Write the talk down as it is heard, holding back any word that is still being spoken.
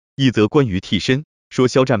一则关于替身，说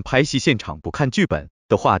肖战拍戏现场不看剧本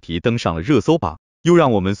的话题登上了热搜榜，又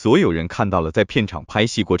让我们所有人看到了在片场拍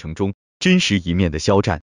戏过程中真实一面的肖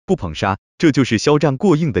战。不捧杀，这就是肖战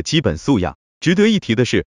过硬的基本素养。值得一提的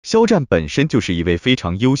是，肖战本身就是一位非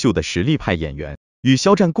常优秀的实力派演员，与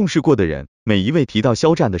肖战共事过的人，每一位提到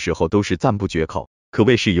肖战的时候都是赞不绝口，可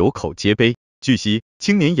谓是有口皆碑。据悉，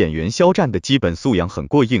青年演员肖战的基本素养很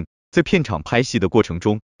过硬，在片场拍戏的过程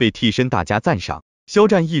中被替身大家赞赏，肖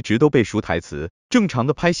战一直都背熟台词，正常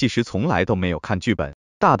的拍戏时从来都没有看剧本，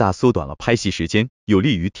大大缩短了拍戏时间，有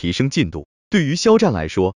利于提升进度。对于肖战来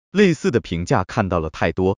说，类似的评价看到了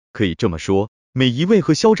太多，可以这么说，每一位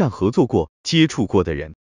和肖战合作过、接触过的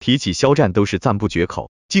人，提起肖战都是赞不绝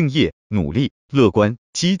口，敬业、努力、乐观、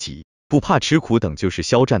积极，不怕吃苦等就是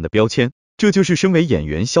肖战的标签，这就是身为演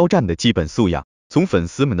员肖战的基本素养。从粉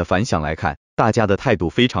丝们的反响来看，大家的态度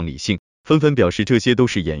非常理性，纷纷表示这些都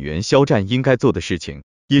是演员肖战应该做的事情，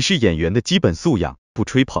也是演员的基本素养，不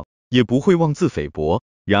吹捧，也不会妄自菲薄。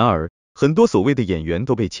然而，很多所谓的演员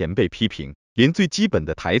都被前辈批评，连最基本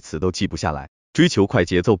的台词都记不下来，追求快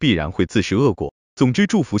节奏必然会自食恶果。总之，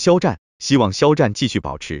祝福肖战，希望肖战继续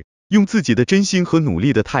保持用自己的真心和努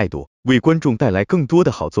力的态度，为观众带来更多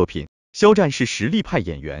的好作品。肖战是实力派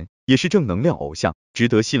演员，也是正能量偶像，值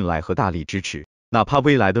得信赖和大力支持。哪怕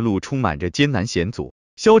未来的路充满着艰难险阻，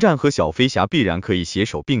肖战和小飞侠必然可以携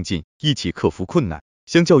手并进，一起克服困难。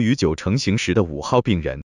相较于9成行时的5号病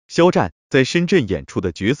人，肖战在深圳演出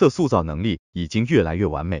的角色塑造能力已经越来越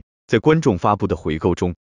完美。在观众发布的回购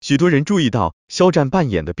中，许多人注意到肖战扮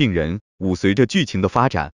演的病人5随着剧情的发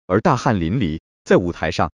展而大汗淋漓，在舞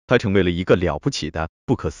台上他成为了一个了不起的、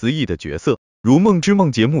不可思议的角色。如《梦之梦》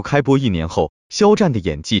节目开播1年后，肖战的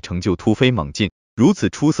演技成就突飞猛进，如此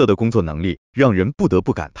出色的工作能力让人不得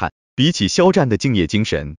不感叹，比起肖战的敬业精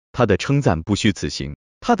神，他的称赞不虚此行。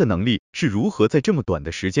他的能力是如何在这么短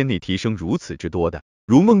的时间内提升如此之多的？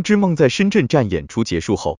如《梦之梦》在深圳站演出结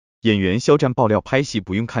束后，演员肖战爆料拍戏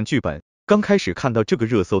不用看剧本，刚开始看到这个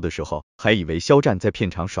热搜的时候，还以为肖战在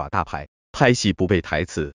片场耍大牌，拍戏不背台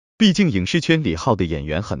词。毕竟影视圈里好的演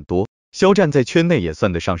员很多，肖战在圈内也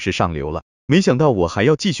算得上是上流了。没想到我还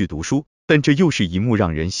要继续读书，但这又是一幕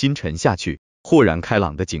让人心沉下去、豁然开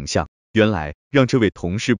朗的景象。原来让这位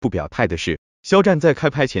同事不表态的是，肖战在开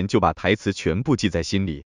拍前就把台词全部记在心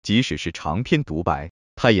里，即使是长篇独白，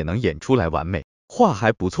他也能演出来完美，话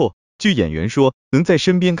还不错。据演员说，能在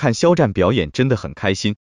身边看肖战表演真的很开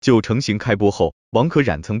心。9成行开播后，王可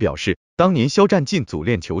染曾表示，当年肖战进组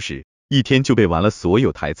练球时，一天就背完了所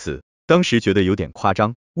有台词，当时觉得有点夸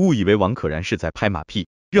张，误以为王可染是在拍马屁，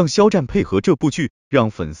让肖战配合这部剧，让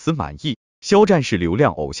粉丝满意。肖战是流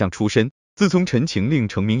量偶像出身，自从《陈情令》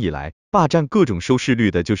成名以来，霸占各种收视率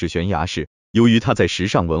的就是悬崖式。由于他在时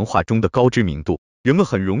尚文化中的高知名度，人们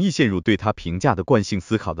很容易陷入对他评价的惯性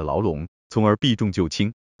思考的牢笼，从而避重就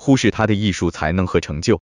轻，忽视他的艺术才能和成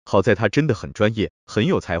就。好在他真的很专业，很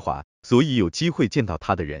有才华，所以有机会见到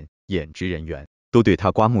他的人，演职人员都对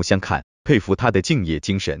他刮目相看，佩服他的敬业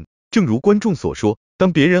精神。正如观众所说，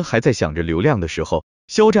当别人还在想着流量的时候，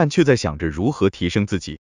肖战却在想着如何提升自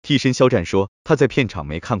己。替身肖战说他在片场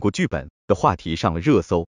没看过剧本的话题上了热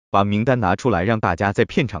搜，把名单拿出来让大家在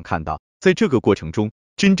片场看到。在这个过程中，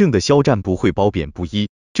真正的肖战不会褒贬不一，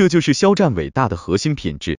这就是肖战伟大的核心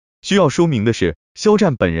品质。需要说明的是，肖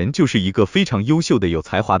战本人就是一个非常优秀的有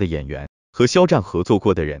才华的演员，和肖战合作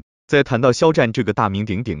过的人，在谈到肖战这个大名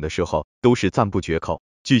鼎鼎的时候，都是赞不绝口。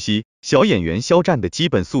据悉，小演员肖战的基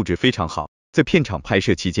本素质非常好，在片场拍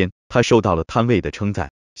摄期间，他受到了摊位的称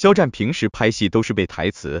赞。肖战平时拍戏都是背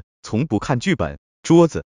台词，从不看剧本。桌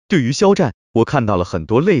子，对于肖战，我看到了很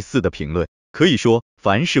多类似的评论，可以说，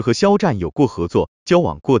凡是和肖战有过合作、交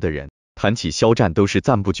往过的人，谈起肖战都是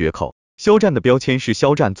赞不绝口。肖战的标签是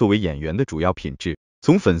肖战作为演员的主要品质。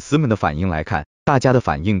从粉丝们的反应来看，大家的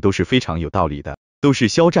反应都是非常有道理的，都是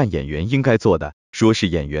肖战演员应该做的，说是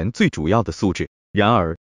演员最主要的素质。然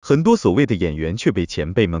而，很多所谓的演员却被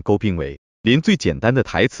前辈们诟病为连最简单的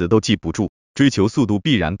台词都记不住，追求速度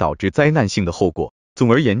必然导致灾难性的后果。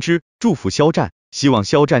总而言之，祝福肖战，希望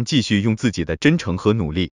肖战继续用自己的真诚和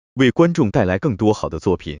努力，为观众带来更多好的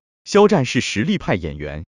作品。肖战是实力派演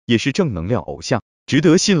员，也是正能量偶像，值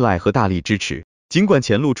得信赖和大力支持。尽管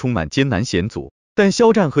前路充满艰难险阻，但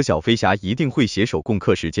肖战和小飞侠一定会携手共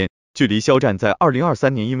克时艰。距离肖战在2023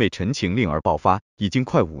年因为《陈情令》而爆发，已经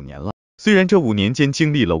快5年了。虽然这5年间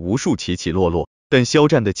经历了无数起起落落，但肖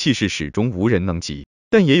战的气势始终无人能及。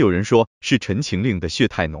但也有人说，是《陈情令》的血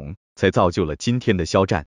太浓，才造就了今天的肖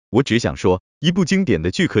战。我只想说，一部经典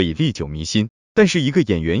的剧可以历久弥新，但是一个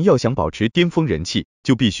演员要想保持巅峰人气，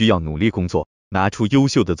就必须要努力工作，拿出优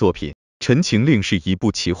秀的作品。《陈情令》是一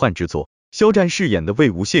部奇幻之作，肖战饰演的魏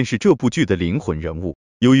无羡是这部剧的灵魂人物。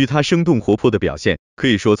由于他生动活泼的表现，可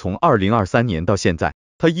以说从2023年到现在，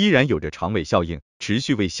他依然有着长尾效应，持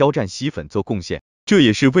续为肖战吸粉做贡献。这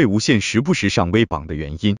也是魏无羡时不时上微榜的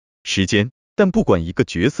原因。时间，但不管一个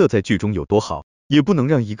角色在剧中有多好，也不能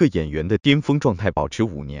让一个演员的巅峰状态保持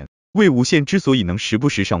5年。魏无羡之所以能时不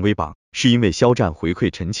时上微榜，是因为肖战回馈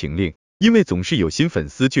《陈情令》，因为总是有新粉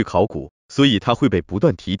丝去考古，所以他会被不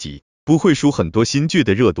断提及，不会输很多新剧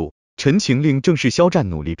的热度。《陈情令》正是肖战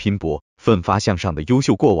努力拼搏、奋发向上的优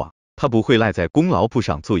秀过往，他不会赖在功劳簿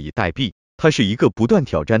上坐以待毙，他是一个不断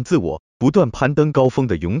挑战自我、不断攀登高峰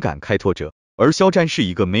的勇敢开拓者。而肖战是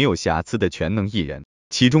一个没有瑕疵的全能艺人，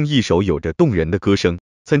其中一首有着动人的歌声，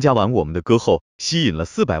参加完我们的歌后，吸引了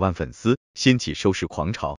400万粉丝，掀起收视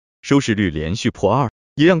狂潮，收视率连续破2，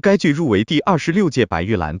也让该剧入围第26届白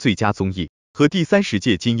玉兰最佳综艺和第30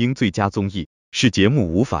届金鹰最佳综艺，是节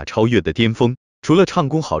目无法超越的巅峰。除了唱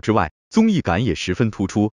功好之外，综艺感也十分突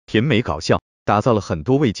出，甜美搞笑，打造了很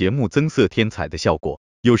多为节目增色添彩的效果。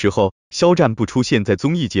有时候，肖战不出现在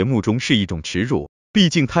综艺节目中是一种耻辱，毕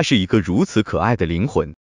竟他是一个如此可爱的灵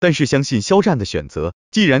魂。但是相信肖战的选择，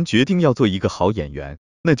既然决定要做一个好演员，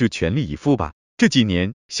那就全力以赴吧。这几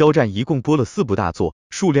年，肖战一共播了4部大作，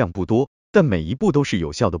数量不多，但每一部都是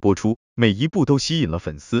有效的播出，每一部都吸引了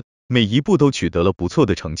粉丝，每一部都取得了不错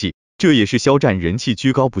的成绩，这也是肖战人气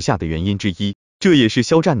居高不下的原因之一。这也是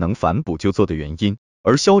肖战能反哺就做的原因，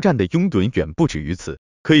而肖战的拥趸远不止于此，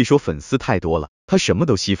可以说粉丝太多了，他什么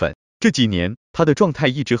都吸粉。这几年，他的状态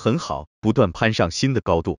一直很好，不断攀上新的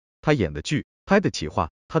高度。他演的剧、拍的企划、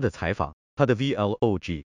他的采访、他的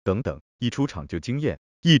Vlog 等等，一出场就惊艳，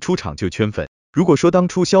一出场就圈粉。如果说当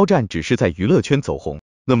初肖战只是在娱乐圈走红，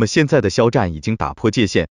那么现在的肖战已经打破界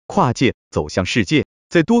限，跨界走向世界，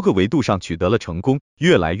在多个维度上取得了成功，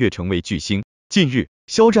越来越成为巨星。近日，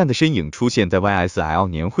肖战的身影出现在 YSL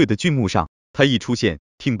年会的剧目上，他一出现，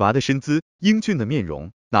挺拔的身姿，英俊的面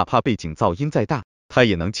容，哪怕背景噪音再大，他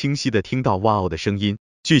也能清晰的听到哇哦的声音，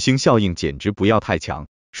巨星效应简直不要太强。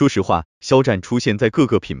说实话，肖战出现在各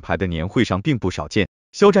个品牌的年会上并不少见，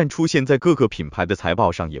肖战出现在各个品牌的财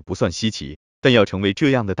报上也不算稀奇，但要成为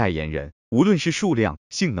这样的代言人，无论是数量、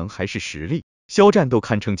性能还是实力，肖战都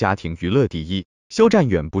堪称家庭娱乐第一。肖战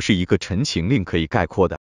远不是一个陈情令可以概括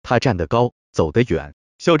的，他站得高，走得远。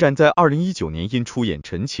肖战在2019年因出演《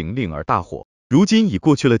陈情令》而大火，如今已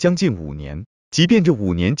过去了将近5年，即便这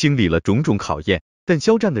5年经历了种种考验，但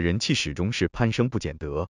肖战的人气始终是攀升不减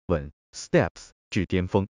得稳 ，steps 至巅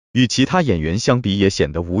峰，与其他演员相比也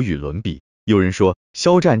显得无与伦比。有人说，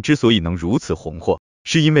肖战之所以能如此红火，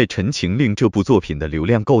是因为《陈情令》这部作品的流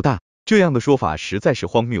量够大，这样的说法实在是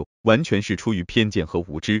荒谬，完全是出于偏见和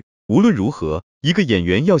无知。无论如何，一个演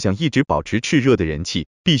员要想一直保持炽热的人气，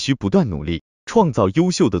必须不断努力，创造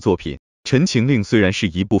优秀的作品。《陈情令》虽然是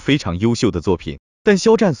一部非常优秀的作品，但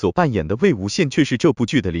肖战所扮演的魏无羡却是这部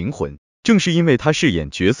剧的灵魂。正是因为他饰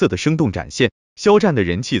演角色的生动展现，肖战的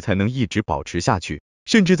人气才能一直保持下去，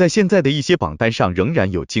甚至在现在的一些榜单上仍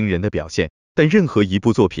然有惊人的表现。但任何一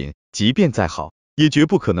部作品，即便再好，也绝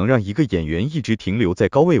不可能让一个演员一直停留在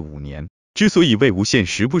高位5年。之所以魏无羡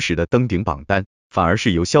时不时的登顶榜单，反而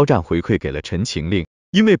是由肖战回馈给了《陈情令》，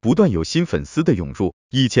因为不断有新粉丝的涌入，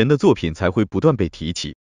以前的作品才会不断被提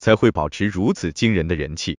起，才会保持如此惊人的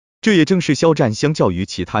人气。这也正是肖战相较于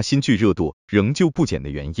其他新剧热度仍旧不减的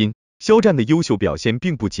原因。肖战的优秀表现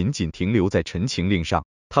并不仅仅停留在《陈情令》上，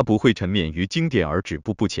他不会沉湎于经典而止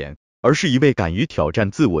步不前，而是一位敢于挑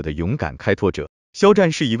战自我的勇敢开拓者。肖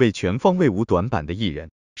战是一位全方位无短板的艺人，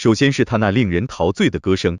首先是他那令人陶醉的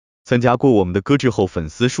歌声，参加过我们的歌之后，粉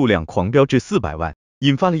丝数量狂飙至400万，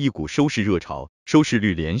引发了一股收视热潮，收视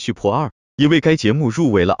率连续破2，也为该节目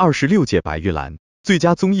入围了26届白玉兰最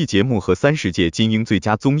佳综艺节目和30届金鹰最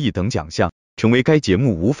佳综艺等奖项，成为该节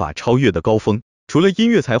目无法超越的高峰。除了音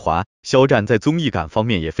乐才华，肖战在综艺感方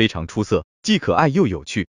面也非常出色，既可爱又有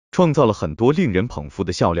趣，创造了很多令人捧腹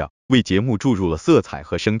的笑料，为节目注入了色彩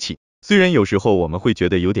和生气。虽然有时候我们会觉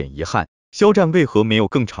得有点遗憾，肖战为何没有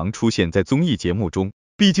更常出现在综艺节目中，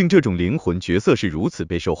毕竟这种灵魂角色是如此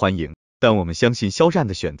备受欢迎，但我们相信肖战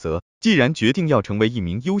的选择，既然决定要成为一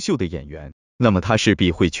名优秀的演员，那么他势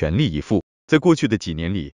必会全力以赴。在过去的几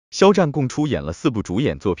年里，肖战共出演了4部主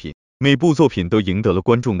演作品，每部作品都赢得了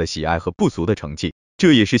观众的喜爱和不俗的成绩，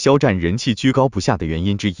这也是肖战人气居高不下的原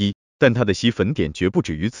因之一。但他的吸粉点绝不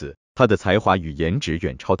止于此，他的才华与颜值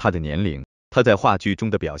远超他的年龄，他在话剧中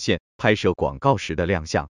的表现，拍摄广告时的亮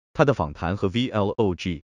相，他的访谈和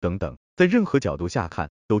Vlog 等等，在任何角度下看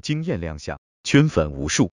都惊艳亮相，圈粉无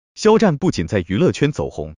数。肖战不仅在娱乐圈走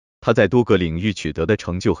红，他在多个领域取得的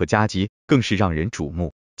成就和佳绩更是让人瞩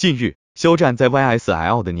目。近日，肖战在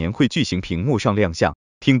YSL 的年会巨型屏幕上亮相，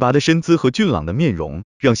挺拔的身姿和俊朗的面容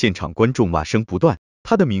让现场观众骂声不断。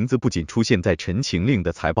他的名字不仅出现在《陈情令》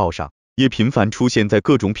的财报上，也频繁出现在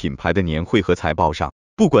各种品牌的年会和财报上。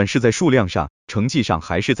不管是在数量上、成绩上，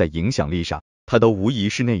还是在影响力上，他都无疑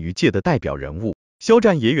是内娱界的代表人物。肖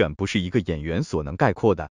战也远不是一个演员所能概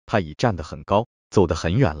括的，他已站得很高，走得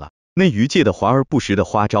很远了。内娱界的华而不实的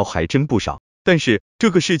花招还真不少，但是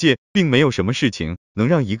这个世界并没有什么事情能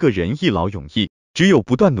让一个人一劳永逸，只有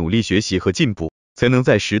不断努力学习和进步，才能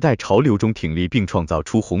在时代潮流中挺立并创造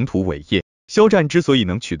出宏图伟业。肖战之所以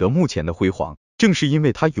能取得目前的辉煌，正是因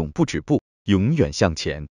为他永不止步，永远向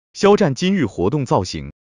前。肖战今日活动造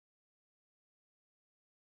型